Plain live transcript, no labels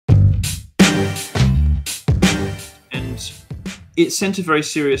And it sent a very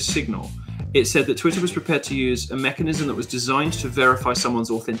serious signal. It said that Twitter was prepared to use a mechanism that was designed to verify someone's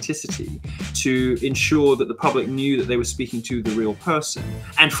authenticity, to ensure that the public knew that they were speaking to the real person.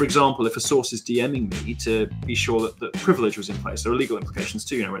 And for example, if a source is DMing me, to be sure that privilege was in place. There are legal implications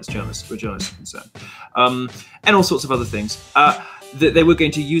too, when it's journalists, where journalists are concerned. And all sorts of other things. That they were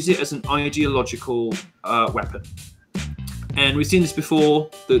going to use it as an ideological weapon. And we've seen this before,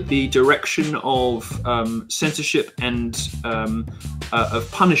 that the direction of censorship and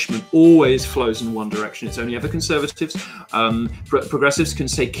of punishment always flows in one direction. It's only ever conservatives. Progressives can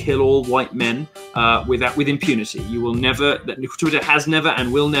say kill all white men with impunity. You will never, Twitter has never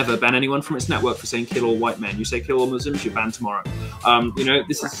and will never ban anyone from its network for saying kill all white men. You say kill all Muslims, you're banned tomorrow. You know,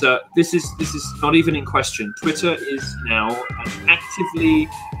 this is not even in question. Twitter is now an actively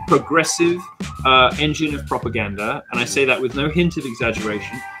progressive engine of propaganda, and I say that with no hint of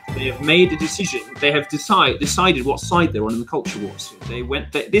exaggeration. They have made a decision. They have decided what side they're on in the culture wars.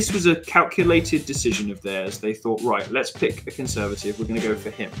 This was a calculated decision of theirs. They thought, right, let's pick a conservative. We're going to go for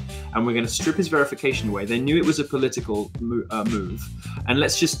him, and we're going to strip his verification away. They knew it was a political move, and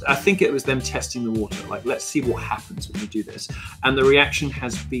let's just. I think it was them testing the water. Like, let's see what happens when we do this. And the reaction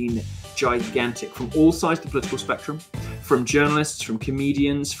has been gigantic from all sides of the political spectrum, from journalists, from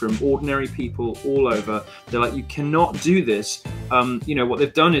comedians, from ordinary people all over. They're like, you cannot do this. You know what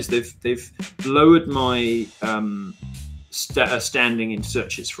they've done is they've lowered my standing in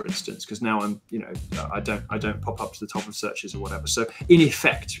searches, for instance, because now I'm, you know, I don't pop up to the top of searches or whatever. So in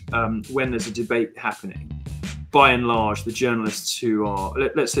effect, when there's a debate happening, by and large, the journalists who are,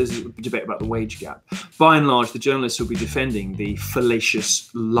 let's say there's a debate about the wage gap, by and large, the journalists who will be defending the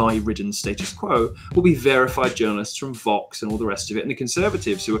fallacious, lie-ridden status quo will be verified journalists from Vox and all the rest of it. And the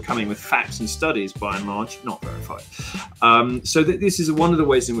conservatives who are coming with facts and studies, by and large, not verified. So this is one of the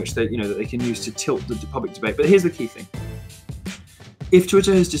ways in which they, you know, that they can use to tilt the public debate. But here's the key thing. If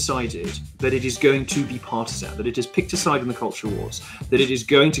Twitter has decided that it is going to be partisan, that it has picked a side in the culture wars, that it is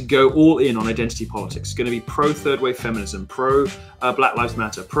going to go all in on identity politics, it's going to be pro-third wave feminism, pro-Black Lives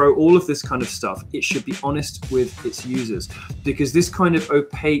Matter, pro all of this kind of stuff, it should be honest with its users. Because this kind of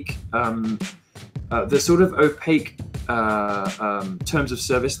opaque, the sort of opaque terms of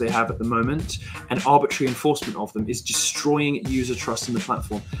service they have at the moment and arbitrary enforcement of them is destroying user trust in the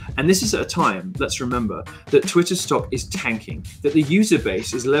platform. And this is at a time, let's remember, that Twitter stock is tanking, that the user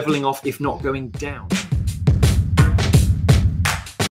base is leveling off, if not going down.